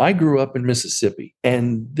about. I grew up in Mississippi,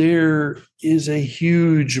 and there is a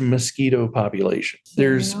huge mosquito population.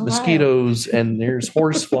 There's mosquitoes and there's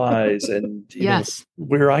horseflies, and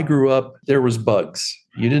where I grew up, there was bugs.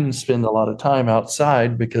 You didn't spend a lot of time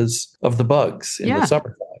outside because of the bugs in the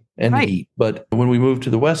summertime and the heat. But when we moved to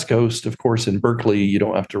the West Coast, of course, in Berkeley, you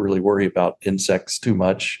don't have to really worry about insects too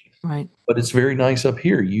much. Right. But it's very nice up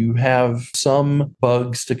here. You have some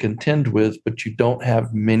bugs to contend with, but you don't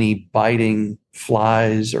have many biting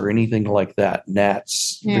flies or anything like that.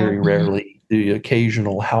 Gnats, very rarely. The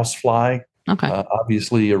occasional housefly. Okay.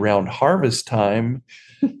 Obviously, around harvest time,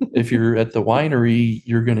 if you're at the winery,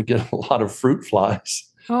 you're going to get a lot of fruit flies.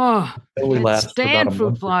 Oh, they only last for about a fruit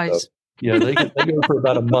month flies. or so. Yeah, they go for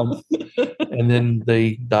about a month, and then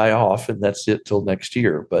they die off, and that's it till next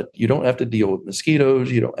year. But you don't have to deal with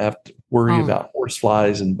mosquitoes. You don't have to worry about horse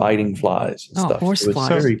flies and biting flies and stuff. Horse so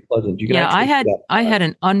flies. It's very pleasant. You can I had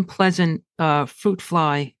an unpleasant fruit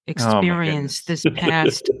fly experience this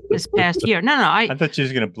past year. No, I thought you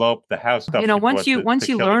was going to blow up the house. Once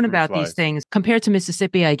you learn about these things, compared to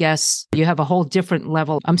Mississippi, I guess you have a whole different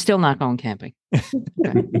level. I'm still not going camping.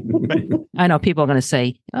 I know people are going to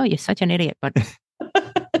say, "Oh, you're such an idiot," but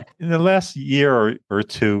in the last year or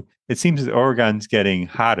two, it seems that Oregon's getting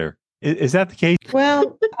hotter. Is that the case?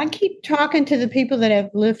 Well, I keep talking to the people that have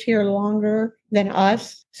lived here longer than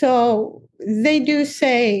us. So they do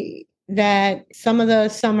say that some of the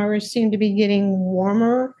summers seem to be getting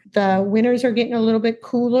warmer. The winters are getting a little bit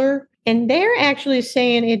cooler. And they're actually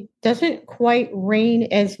saying it doesn't quite rain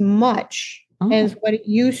as much as what it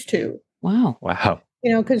used to. Wow.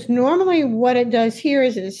 Because normally what it does here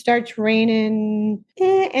is it starts raining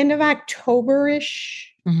end of October-ish.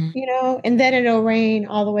 And then it'll rain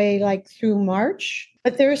all the way like through March.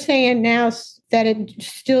 But they're saying now that it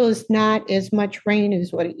still is not as much rain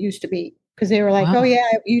as what it used to be. Because they were like,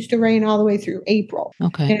 it used to rain all the way through April.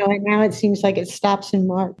 Okay. And now it seems like it stops in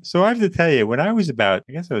March. So I have to tell you, when I was about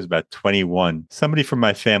 21, somebody from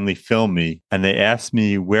my family filmed me, and they asked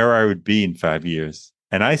me where I would be in 5 years.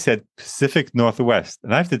 And I said Pacific Northwest.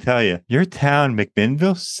 And I have to tell you, your town,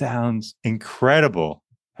 McMinnville, sounds incredible.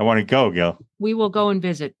 I want to go, Gil. We will go and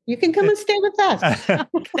visit. You can come and stay with us.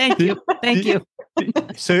 Thank you.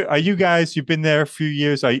 So are you guys, you've been there a few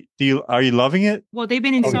years. Are you loving it? Well, they've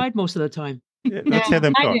been inside most of the time. Let's hear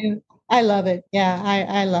them talk. I love it. Yeah,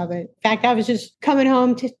 I love it. In fact, I was just coming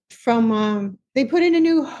home from they put in a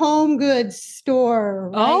new home goods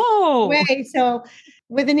store right away. So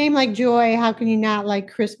with a name like Joy, how can you not like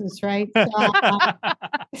Christmas, right?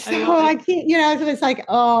 So I can't, so it's like,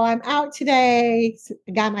 oh, I'm out today.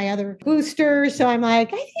 I got my other booster. So I'm like,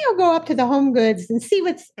 I think I'll go up to the home goods and see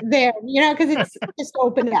what's there, because it's just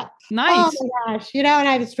opened up. Nice. Oh my gosh. And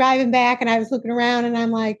I was driving back and I was looking around and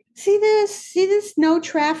I'm like, see this no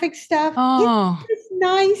traffic stuff. Oh, It's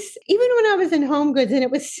nice. Even when I was in home goods and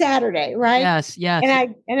it was Saturday, right? yes.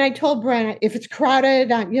 And I told Brent, if it's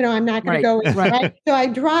crowded, I'm not going to go in, right? So I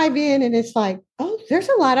drive in and it's like, oh, there's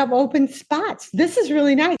a lot of open spots. This is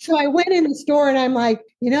really nice. So I went in the store and I'm like,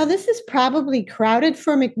 this is probably crowded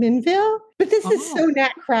for McMinnville, but this is so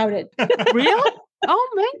not crowded. Really? Oh,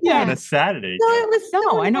 man. Yeah, on a Saturday. So it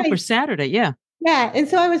was I know for Saturday. Yeah. Yeah. And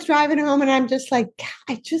so I was driving home and I'm just like, God,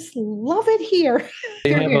 I just love it here.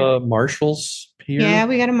 They have a Marshall's here. Yeah,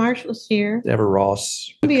 we got a Marshall's here. They have a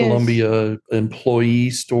Ross. The Columbia employee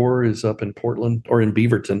store is up in Portland or in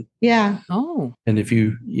Beaverton. Yeah. Oh. And if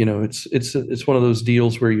it's one of those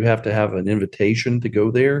deals where you have to have an invitation to go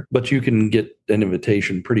there, but you can get an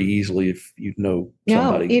invitation pretty easily if you know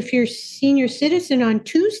somebody. No, if you're senior citizen on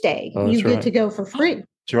Tuesday, you get to go for free.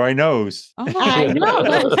 Joy knows. Oh. I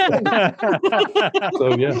know.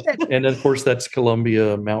 So yeah, and of course that's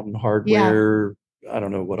Columbia Mountain Hardware. I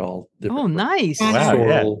don't know what all. Oh, nice! Wow,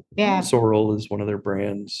 Sorrel, yeah. Sorrel is one of their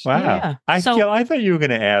brands. Wow. Yeah. I thought you were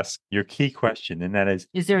going to ask your key question, and that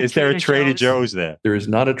is there a Trader Joe's there? There is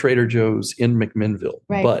not a Trader Joe's in McMinnville,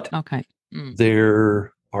 but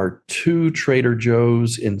there are 2 Trader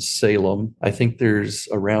Joe's in Salem. I think there's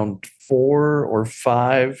around 4 or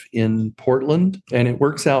 5 in Portland, and it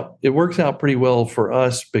works out pretty well for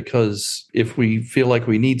us because if we feel like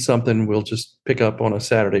we need something, we'll just pick up on a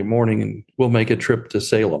Saturday morning and we'll make a trip to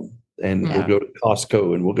Salem. And we'll go to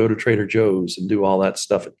Costco and we'll go to Trader Joe's and do all that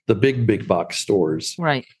stuff at the big box stores.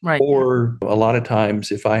 Right. Or a lot of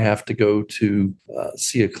times if I have to go to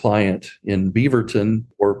see a client in Beaverton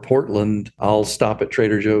or Portland, I'll stop at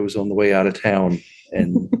Trader Joe's on the way out of town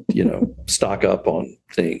and, stock up on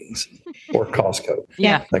things, or Costco.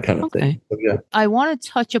 Yeah. That kind of thing. So, yeah. I want to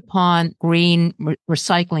touch upon green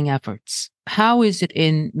recycling efforts. How is it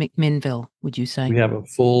in McMinnville, would you say? We have a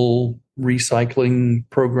full recycling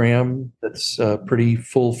program that's pretty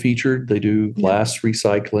full featured. They do glass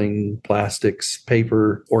recycling, plastics,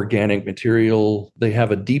 paper, organic material. They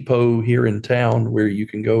have a depot here in town where you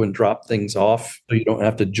can go and drop things off so you don't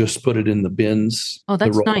have to just put it in the bins. Oh,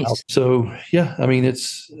 that's nice. Out. So, yeah, I mean,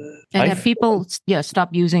 it's... and have people, stop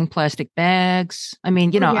using plastic bags? I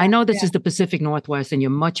mean, I know this is the Pacific Northwest and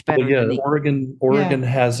you're much better. Oregon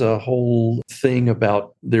has a whole thing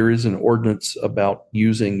about, there is an ordinance about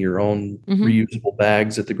using your own reusable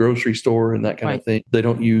bags at the grocery store and that kind of thing. They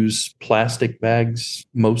don't use plastic bags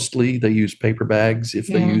mostly. They use paper bags if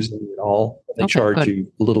they use them at all. They charge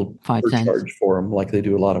you a little charge for them like they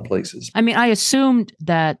do a lot of places. I mean, I assumed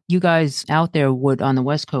that you guys out there on the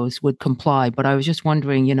West Coast would comply, but I was just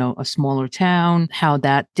wondering, a smaller town, how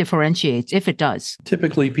that differentiates, if it does.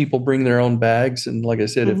 Typically, people bring their own bags. And like I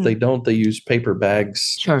said, if they don't, they use paper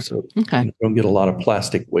bags. Sure. So you don't get a lot of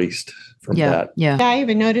plastic waste from that. Yeah. I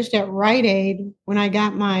even noticed at Rite Aid when I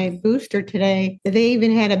got my booster today that they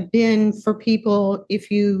even had a bin for people.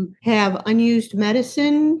 If you have unused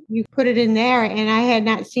medicine, you put it in there. And I had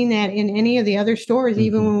not seen that in any of the other stores,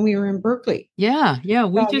 even when we were in Berkeley. Yeah.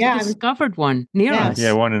 We just discovered one near us.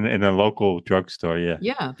 Yeah, one in a local drugstore. Yeah.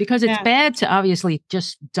 Yeah, because it's bad to obviously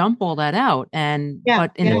just dump all that out.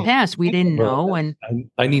 But in the past, we didn't know. And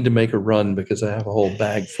I need to make a run because I have a whole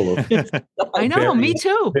bag full of I know, me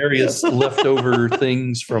too. Various leftover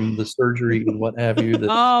things from the surgery and what have you. That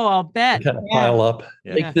I'll bet. Kind of pile up.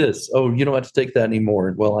 Yeah. Take this. Oh, you don't have to take that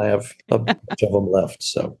anymore. Well, I have a bunch of them left.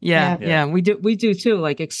 So yeah, we do too.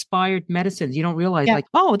 Like expired medicines, you don't realize. Like,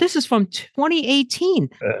 oh, this is from 2018.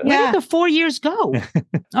 Where did the 4 years go?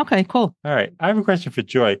 Okay, cool. All right, I have a question for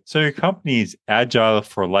Joy. So your company is Agile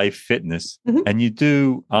for Life Fitness, and you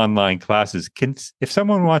do online classes. If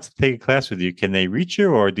someone wants to take a class with you, can they reach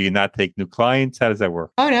you, or do you not take new clients? How does that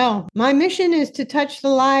work? Oh no, my mission is to touch the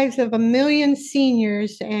lives of 1 million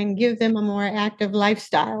seniors and give them a more active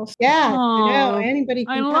lifestyle. Yeah, anybody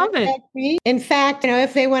can contact me. In fact,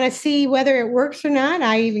 if they want to see whether it works or not,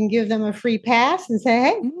 I even give them a free pass and say,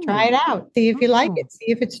 hey, try it out. See if you like it.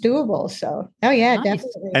 See if it's doable. So,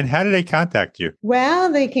 definitely. And how do they contact you?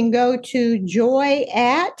 Well, they can go to joy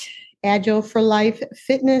at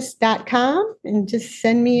agileforlifefitness.com and just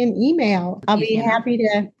send me an email. I'll be happy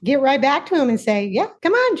to get right back to him and say, yeah,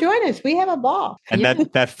 come on, join us. We have a ball. And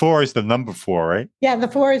that 4 is the number 4, right? Yeah, the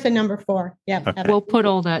 4 is a number 4. Yeah. Okay. We'll put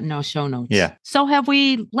all that in our show notes. Yeah. So have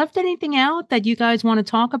we left anything out that you guys want to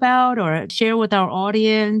talk about or share with our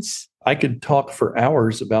audience? I could talk for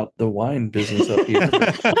hours about the wine business up here.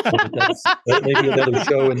 That may be another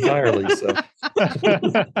show entirely. So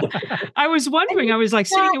I was wondering, I was like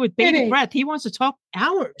sitting here with bated breath. He wants to talk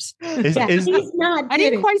hours. He's not I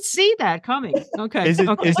didn't quite see that coming. Okay. Is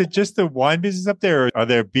it just the wine business up there, or are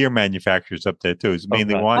there beer manufacturers up there too? Is it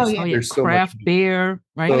mainly wine? Oh, yeah. There's so craft beer,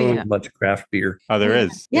 right? So much craft beer. Oh, there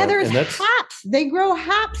is. Yeah, there's hops. They grow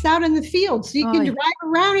hops out in the field. So you can drive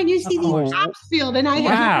around and you see these hops field. And I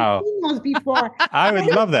have seen those before. I would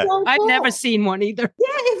love that. So cool. I've never seen one either. Yeah,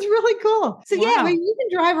 it's really cool. So but you can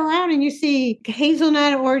drive around and you see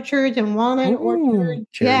hazelnut orchards and walnut orchards.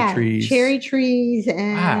 Cherry trees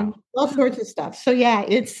and all sorts of stuff. So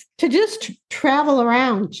it's to just travel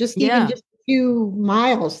around, even just a few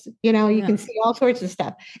miles, you can see all sorts of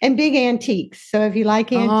stuff and big antiques. So if you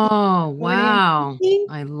like antiques. Oh, wow.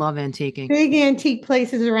 I love antiquing. Big antique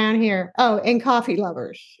places around here. Oh, and coffee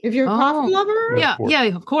lovers. If you're a coffee lover. Yeah,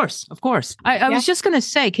 of course. I was just going to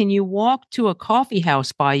say, can you walk to a coffee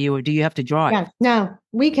house by you or do you have to drive? Yeah, no.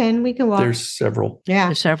 We can walk. There's several. Yeah.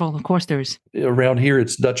 There's several. Of course there's. Around here,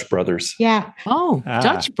 it's Dutch Brothers. Yeah. Oh,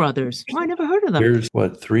 Dutch Brothers. Oh, I never heard of them. There's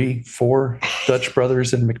 3, 4 Dutch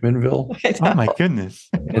Brothers in McMinnville. Oh, my goodness.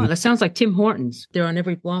 Wow, that sounds like Tim Hortons. They're on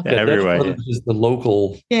every block. Yeah, everywhere. Dutch Brothers is the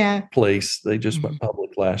local place. They just went public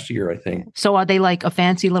last year, I think. So are they like a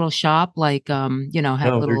fancy little shop? Like, have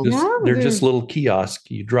little... They're just little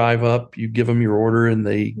kiosks. You drive up, you give them your order, and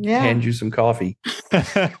they hand you some coffee.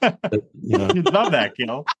 You'd love that,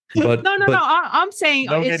 But, no. I'm saying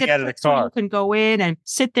it's out of the car. You can go in and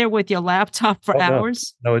sit there with your laptop for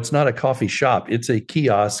hours. No, it's not a coffee shop. It's a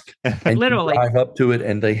kiosk. And literally, you drive up to it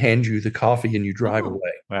and they hand you the coffee and you drive away.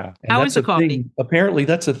 Wow! And how is the coffee? Thing. Apparently,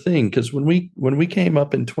 that's a thing because when we came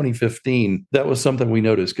up in 2015, that was something we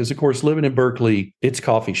noticed. Because of course, living in Berkeley, it's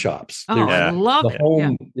coffee shops. Oh, I love it.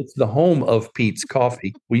 It's the home of Pete's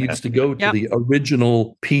Coffee. We used to go to the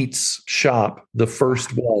original Pete's shop, the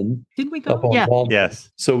first one. Did we go? Up on Walnut. Yes.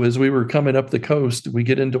 So as we were coming up the coast, we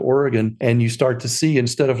get into Oregon and you start to see,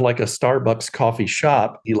 instead of like a Starbucks coffee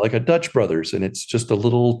shop, you like a Dutch Brothers, and it's just a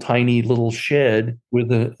little tiny little shed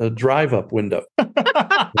with a drive-up window.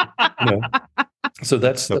 So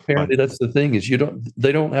apparently that's the thing is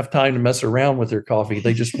they don't have time to mess around with their coffee.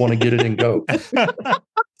 They just want to get it and go.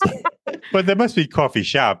 But there must be coffee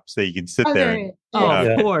shops that you can sit there.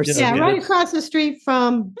 Of course. Right across the street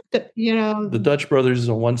from the Dutch Brothers is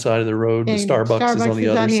on one side of the road, and Starbucks is on the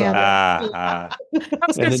other side. I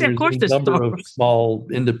was going to say, of course, there's a number of small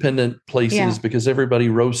independent places because everybody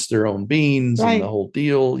roasts their own beans and the whole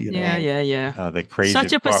deal. Yeah. Oh, the crazy.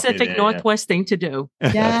 Such a Pacific Northwest thing to do.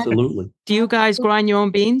 Absolutely. Do you guys grind your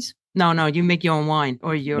own beans? No, you make your own wine,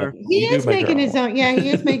 or he is making his own. Yeah, he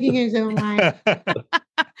is making his own wine.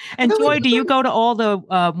 And Joy, do you go to all the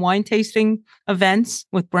wine tasting events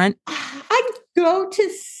with Brent? I go to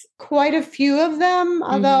quite a few of them,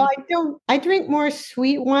 although I drink more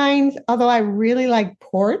sweet wines, although I really like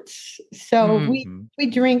ports. So we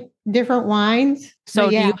drink different wines. So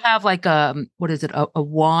do you have like a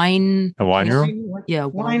wine? A wine room? Yeah.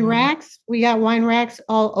 Wine racks. We got wine racks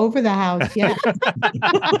all over the house. Yeah.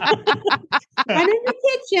 One in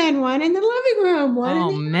the kitchen, one in the living room, one in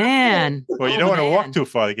the man. Well, you don't want to walk too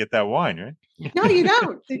far to get that wine, right? No, you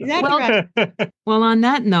don't. Exactly right. Well, on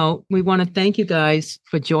that note, we want to thank you guys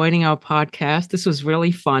for joining our podcast. This was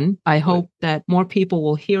really fun. I hope that more people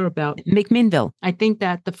will hear about McMinnville. I think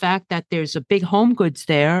that the fact that there's a big home goods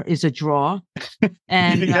there is a draw.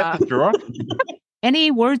 And you think that's a draw?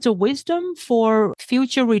 Any words of wisdom for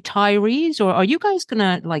future retirees, or are you guys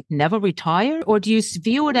gonna never retire, or do you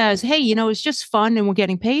view it as, hey, it's just fun and we're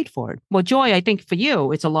getting paid for it? Well, Joy, I think for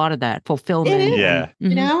you, it's a lot of that fulfillment. It is, yeah,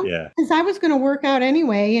 because I was going to work out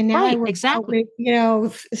anyway, and now I work out with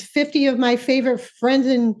 50 of my favorite friends,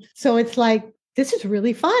 and so it's like, this is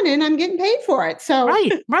really fun and I'm getting paid for it. So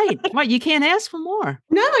right. You can't ask for more.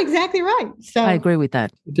 No, exactly right. So I agree with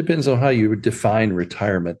that. It depends on how you would define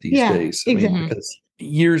retirement these days. Exactly. Because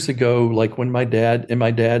years ago, like when my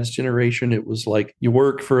dad's generation, it was like you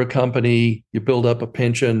work for a company, you build up a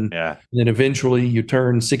pension, Yeah. and then eventually you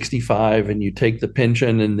turn 65 and you take the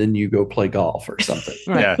pension and then you go play golf or something.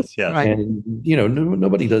 Right. Yes. Yes. Right. And,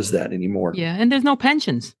 nobody does that anymore. Yeah. And there's no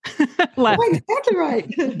pensions left. Right, exactly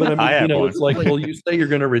right. But I mean, I have one. it's like, well, you say you're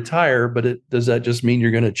going to retire, but does that just mean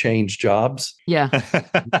you're going to change jobs? Yeah.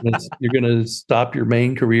 You're going to stop your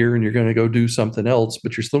main career and you're going to go do something else,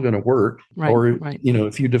 but you're still going to work. Right. Or, Right.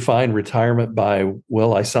 if you define retirement by,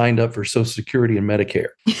 well, I signed up for Social Security and Medicare.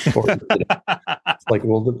 Or, it's like,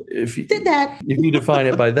 well, if you define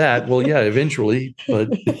it by that, well, yeah, eventually, but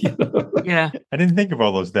Yeah. I didn't think of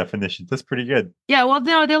all those definitions. That's pretty good. Yeah. Well,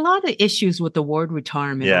 there are a lot of issues with the word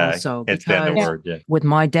retirement also. It's been the word. Yeah. With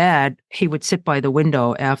my dad, he would sit by the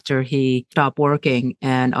window after he stopped working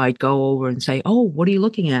and I'd go over and say, oh, what are you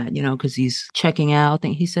looking at? Because he's checking out.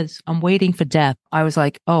 And he says, I'm waiting for death. I was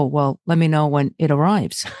like, oh, well, let me know when it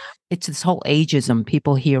arrives. It's this whole ageism.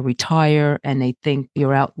 People here retire and they think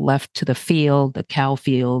you're out left to the field, the cow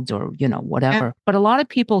fields or, whatever. Yeah. But a lot of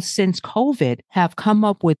people since COVID have come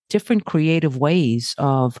up with different creative ways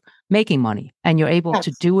of making money, and you're able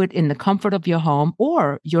to do it in the comfort of your home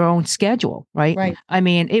or your own schedule, right? Right. I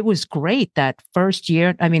mean, it was great that first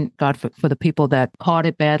year. I mean, God, for the people that caught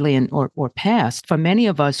it badly or passed, for many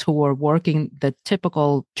of us who were working the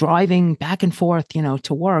typical driving back and forth,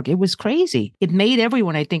 to work, it was crazy. It made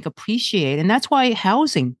everyone, I think, appreciate. And that's why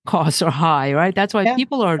housing costs are high, right? That's why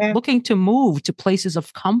people are looking to move to places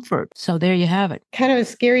of comfort. So there you have it. Kind of a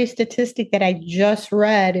scary statistic that I just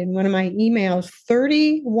read in one of my emails.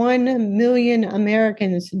 31 million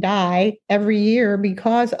Americans die every year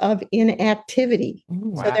because of inactivity.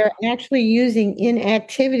 Wow. So they're actually using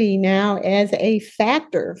inactivity now as a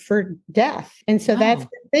factor for death. And so that's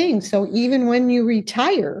the thing. So even when you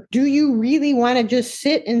retire, do you really want to just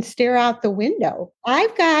sit and stare out the window?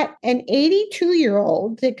 I've got an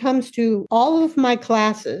 82-year-old that comes to all of my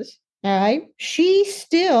classes. All right. She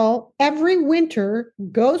still every winter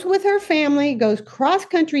goes with her family, goes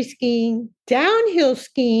cross-country skiing, downhill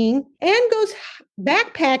skiing, and goes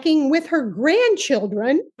backpacking with her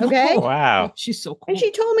grandchildren. Okay. Oh, wow. She's so cool. And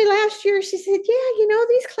she told me last year, she said, yeah,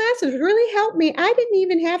 these classes really helped me. I didn't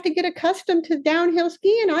even have to get accustomed to downhill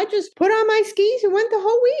skiing. I just put on my skis and went the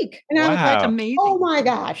whole week. And I was like, amazing. Oh my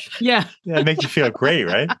gosh. Yeah. Yeah. It makes you feel great,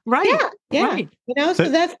 right? Right. Yeah. Right. So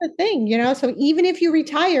that's the thing, so even if you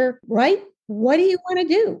retire, right? What do you want to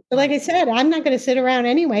do? But like I said, I'm not going to sit around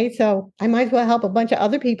anyway, so I might as well help a bunch of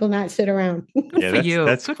other people not sit around. Good for you.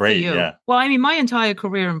 That's Good great. For you. Yeah. Well, I mean, my entire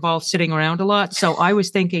career involved sitting around a lot. So I was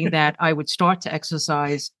thinking that I would start to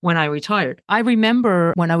exercise when I retired. I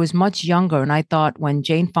remember when I was much younger and I thought when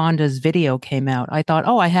Jane Fonda's video came out, I thought,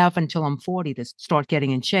 I have until I'm 40 to start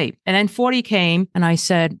getting in shape. And then 40 came and I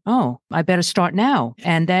said, I better start now.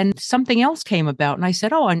 And then something else came about and I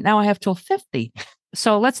said, and now I have till 50.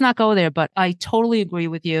 So let's not go there, but I totally agree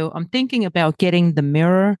with you. I'm thinking about getting the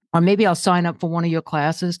mirror, or maybe I'll sign up for one of your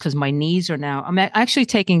classes because my knees are now, I'm actually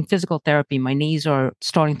taking physical therapy. My knees are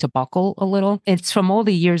starting to buckle a little. It's from all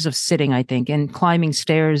the years of sitting, I think, and climbing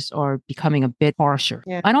stairs are becoming a bit harsher.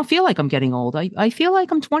 Yeah. I don't feel like I'm getting old. I feel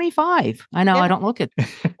like I'm 25. I know I don't look it.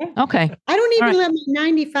 Okay. I don't even let my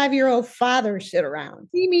 95-year-old father sit around.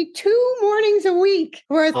 See me 2 mornings a week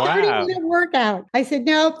for a 30-minute workout. I said,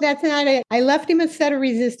 nope, that's not it. I left him a set of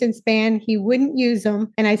resistance band. He wouldn't use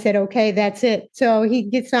them. And I said, okay, that's it. So he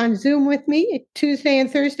gets on Zoom with me Tuesday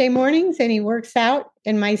and Thursday mornings and he works out.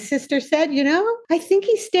 And my sister said, I think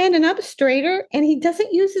he's standing up straighter and he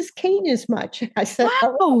doesn't use his cane as much. I said,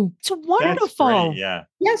 wow, it's wonderful. Great, yeah.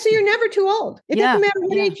 Yeah. So you're never too old. It doesn't matter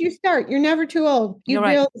what age you start. You're never too old. You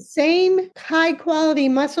build the same high quality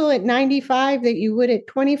muscle at 95 that you would at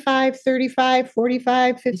 25, 35,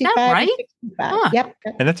 45, 55. Is that right? 65. Huh. Yep.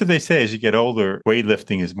 And that's what they say as you get older,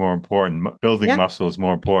 weightlifting is more important. Building muscle is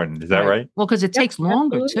more important. Is that right? Well, because it takes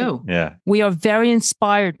longer too. Yeah. We are very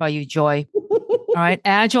inspired by you, Joy. All right.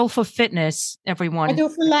 Agile for fitness, everyone. Agile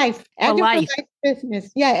for life. Agile for life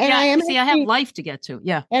business. Yeah. And I am. See, I have life to get to.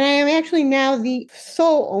 Yeah. And I am actually now the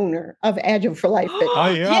sole owner of Agile for Life Fitness. Oh,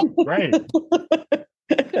 yeah. Right.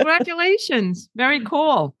 Congratulations. Very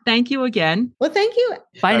cool. Thank you again. Well, thank you.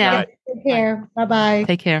 Bye now. Take care. Bye-bye.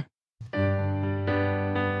 Take care.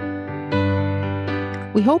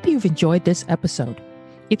 We hope you've enjoyed this episode.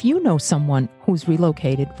 If you know someone who's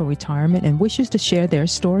relocated for retirement and wishes to share their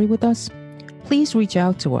story with us, please reach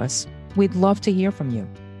out to us. We'd love to hear from you.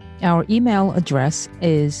 Our email address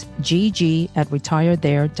is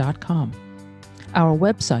gg@retirethere.com. Our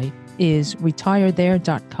website is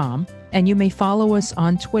retirethere.com, and you may follow us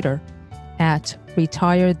on Twitter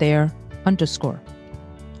 @retirethere_.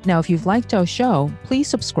 Now, if you've liked our show, please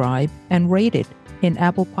subscribe and rate it in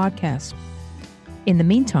Apple Podcasts. In the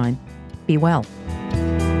meantime, be well.